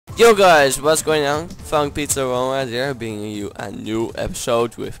Yo guys, what's going on? Funk Pizza Roma here, bringing you a new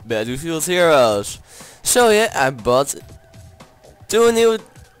episode with Battlefield Heroes. So yeah, I bought two new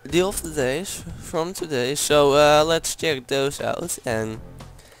deal of the days from today. So let's check those out and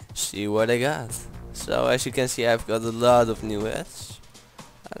see what I got. So as you can see, I've got a lot of new ads.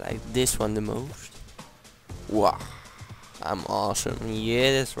 I like this one the most. Wow, I'm awesome.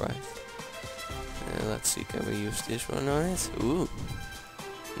 Yeah, that's right. Let's see, can we use this one on it? Ooh.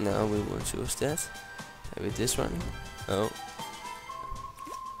 No, we won't use that. Maybe this one. Oh.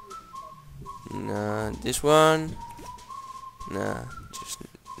 Nah, this one. Nah, just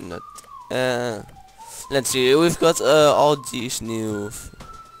not. Let's see. We've got all these new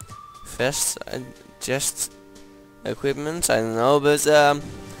vests and just equipment. I don't know, but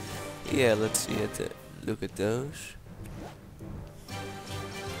yeah. Let's see it. Look at those.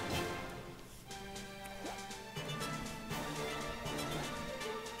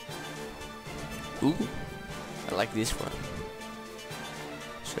 Ooh, I like this one.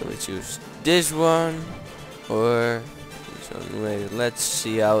 So we choose this one or this one. Wait, let's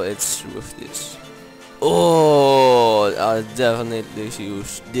see how it's with this. Oh, I'll definitely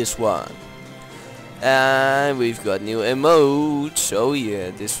use this one. And we've got new emotes. Oh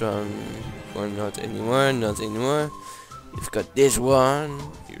yeah, this one. Or not anymore, not anymore. We've got this one.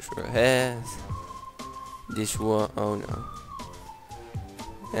 Here's your head. This one. Oh no.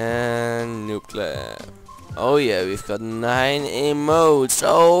 And nuclear. Oh yeah, we've got 9 emotes.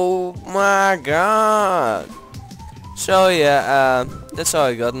 Oh my god. So yeah, that's all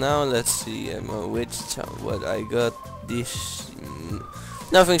I got now. Let's see what I got. This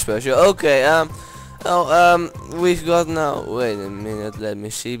nothing special. Okay, we've got now. Wait a minute, let me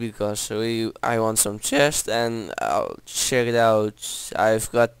see, because I want some chest and I'll check it out.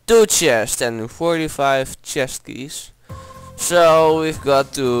 I've got 2 chests and 45 chest keys. So we've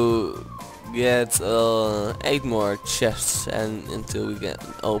got to get 8 more chests and until we can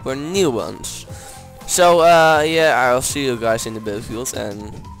open new ones. So yeah, I'll see you guys in the battlefield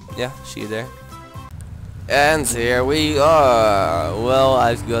and yeah, see you there. And here we are. Well,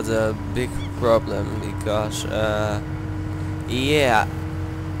 I've got a big problem because yeah,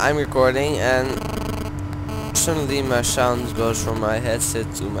 I'm recording and suddenly my sound goes from my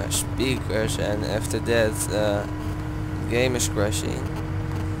headset to my speakers, and after that game is crashing.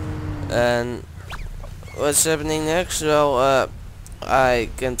 And what's happening next? Well, I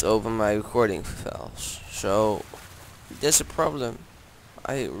can't open my recording files, so that's a problem.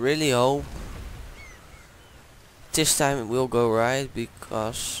 I really hope this time it will go right,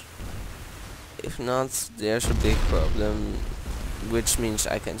 because if not, there's a big problem, which means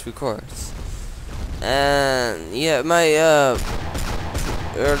I can't record. And yeah, my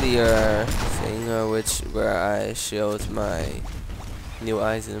earlier thing where I showed my new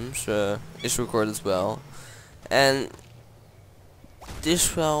items is recorded well, and this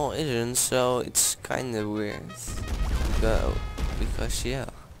file isn't, so it's kind of weird. Because yeah,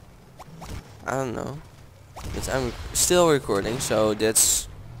 I don't know, but I'm still recording, so that's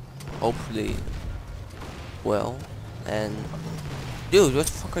hopefully well. And dude, what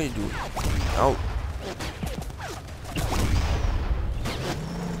the fuck are you doing? Oh.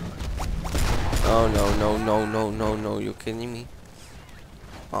 Oh no, you're kidding me.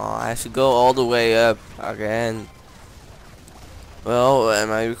 Oh, I have to go all the way up again. Well,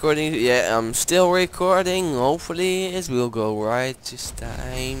 am I recording? Yeah, I'm still recording. Hopefully it will go right this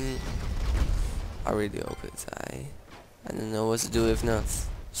time. I really hope it. I don't know what to do if not.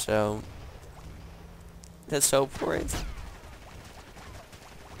 So let's hope for it.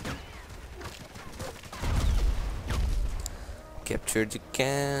 Capture the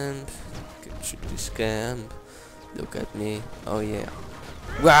camp. Capture this camp. Look at me. Oh yeah.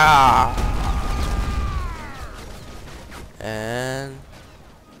 Wow. And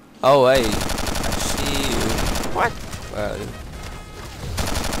oh wait, I see you. What? Where are you?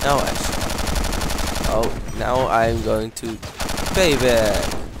 Now I see. Oh, now I'm going to pay back.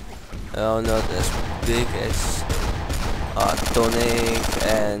 Oh, not as big as Tonic,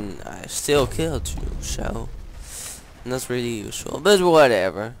 and I still killed you, so not really useful, but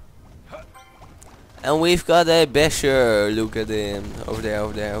whatever. And we've got a basher. Look at him. Over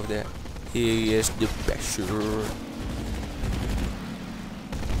there. He is the basher.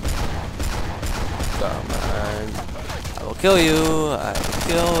 Come on. I will kill you.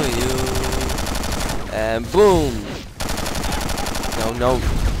 And boom. No.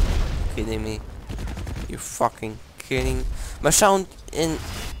 Kidding me. You're fucking kidding. My sound in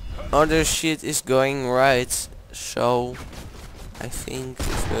other shit is going right. So I think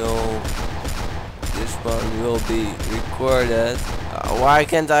this this one will be recorded. Why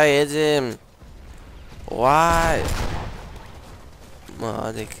can't I hit him? Why?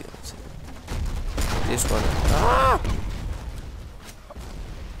 Oh, they killed him. This one. Ah!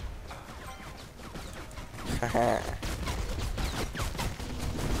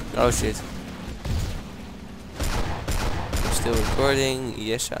 Oh shit. I'm still recording.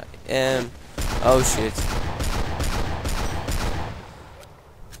 Yes, I am. Oh shit.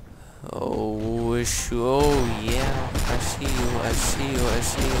 Oh, yeah. I see you. I see you. I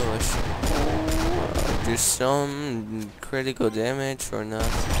see you. I see you. Oh, there's some critical damage or not?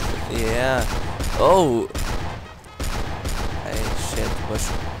 Yeah. Oh. Hey, shit.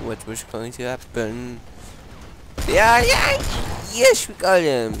 What was going to happen? Yeah. Yes, we got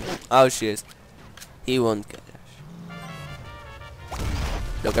him. Oh shit. He won't get us.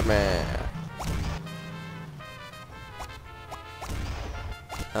 Look at me.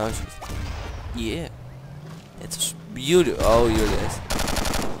 Oh shit. Yeah. It's beautiful. Oh, you're this.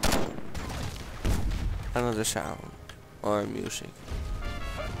 Another sound. Or music.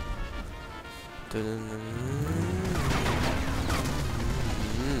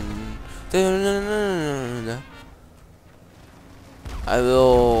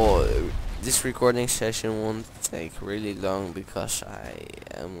 This recording session won't take really long because I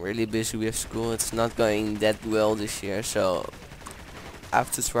am really busy with school. It's not going that well this year, so I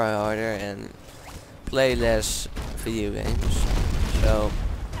have to try harder and play less video games. So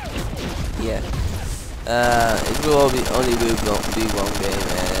yeah, it will only be one game,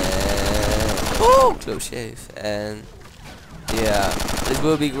 and oh, close shave, and yeah, it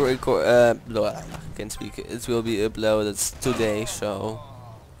will be I can't speak. It will be uploaded today, so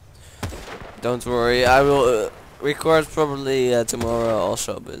don't worry. I will record probably tomorrow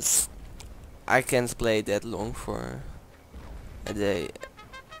also, but I can't play that long for a day.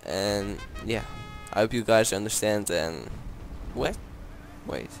 And yeah, I hope you guys understand. And what?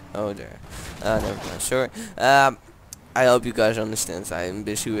 Wait. Oh, there. Never mind. Sorry. I hope you guys understand. I'm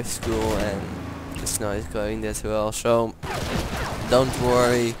busy with school and it's not going that well. So don't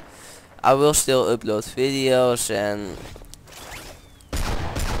worry. I will still upload videos, and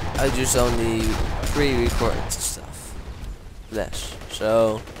I just only pre-record stuff. Less.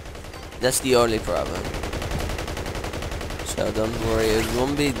 So that's the only problem. So don't worry, it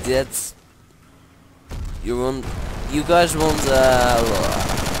won't be that. You guys won't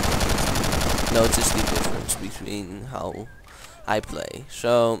notice the difference between how I play.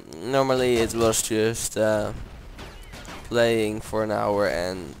 So normally it was just playing for an hour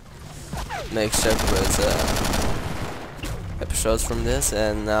and make separate episodes from this,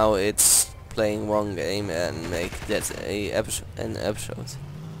 and now it's playing one game and make that an episode.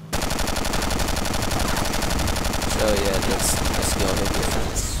 So yeah, that's the only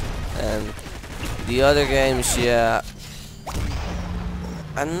difference. And the other games, yeah,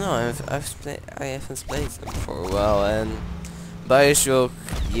 I don't know. I haven't played them for a while. And Bioshock,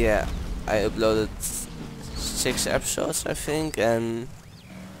 yeah, I uploaded 6 episodes, I think, and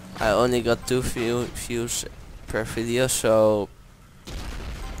I only got 2 views per video, so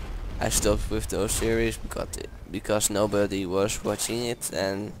I stopped with those series because nobody was watching it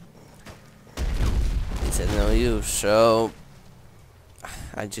and it had no use. So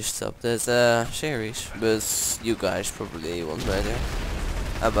I just stopped that series, but you guys probably won't matter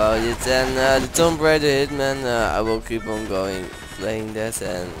about it. And the Tomb Raider Hitman, I will keep on going playing that,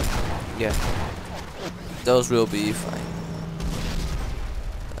 and yeah, those will be fine.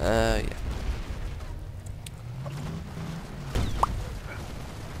 Yeah.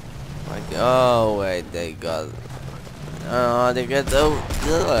 Like, oh wait, they got. They get. Oh,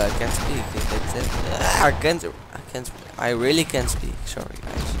 I can't speak. I can't. I really can't speak. Sorry,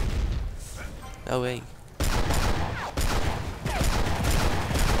 guys. No way.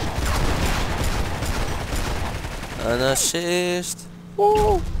 An assist.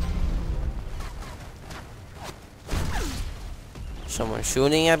 Woo! Someone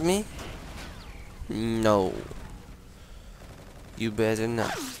shooting at me? No. You better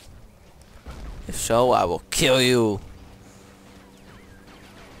not. If so, I will kill you.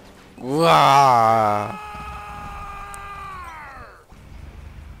 Wah!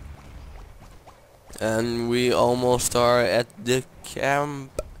 And we almost are at the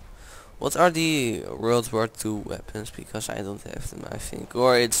camp. What are the World War II weapons? Because I don't have them, I think.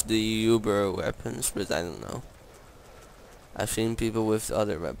 Or it's the Uber weapons, but I don't know. I've seen people with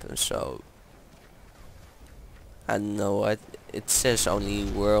other weapons, so I don't know. It says only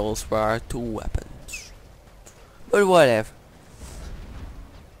World War II weapons, but whatever.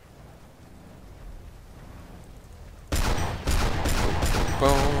 I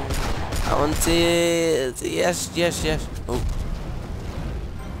until yes. Oh,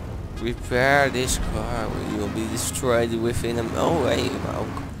 repair this car. You will be destroyed within a. Oh wait,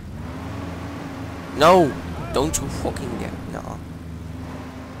 no, don't you fucking get no.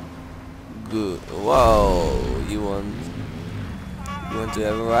 Good. Whoa, you want to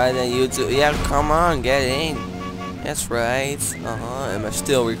have a ride and you too? Yeah, come on, get in. That's right. Am I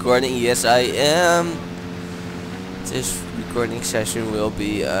still recording? Yes, I am. This recording session will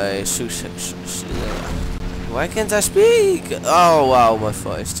be a success. Why can't I speak? Oh wow, my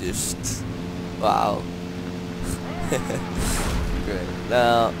voice just wow. Great.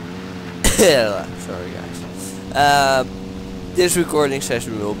 Now, sorry guys. This recording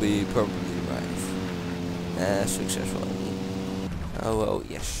session will be probably right. Successful. Oh well,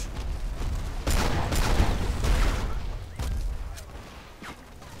 yes.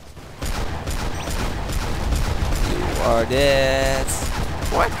 You are dead.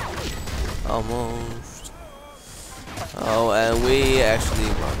 What? Almost. Oh, and we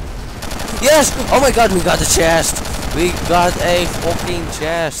actually won. Yes! Oh my god, we got the chest! We got a fucking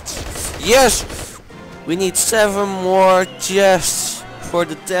chest! Yes! We need 7 more chests for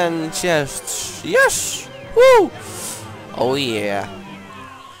the 10 chests. Yes! Woo! Oh yeah.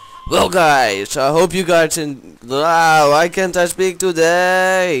 Well guys, I hope you guys why can't I speak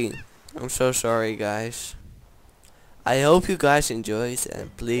today? I'm so sorry guys. I hope you guys enjoyed, and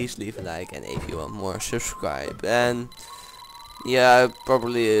please leave a like, and if you want more, subscribe. And yeah, I'll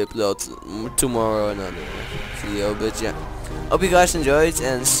probably upload tomorrow another video, but yeah. Hope you guys enjoyed,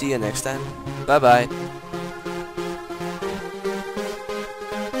 and see you next time. Bye bye.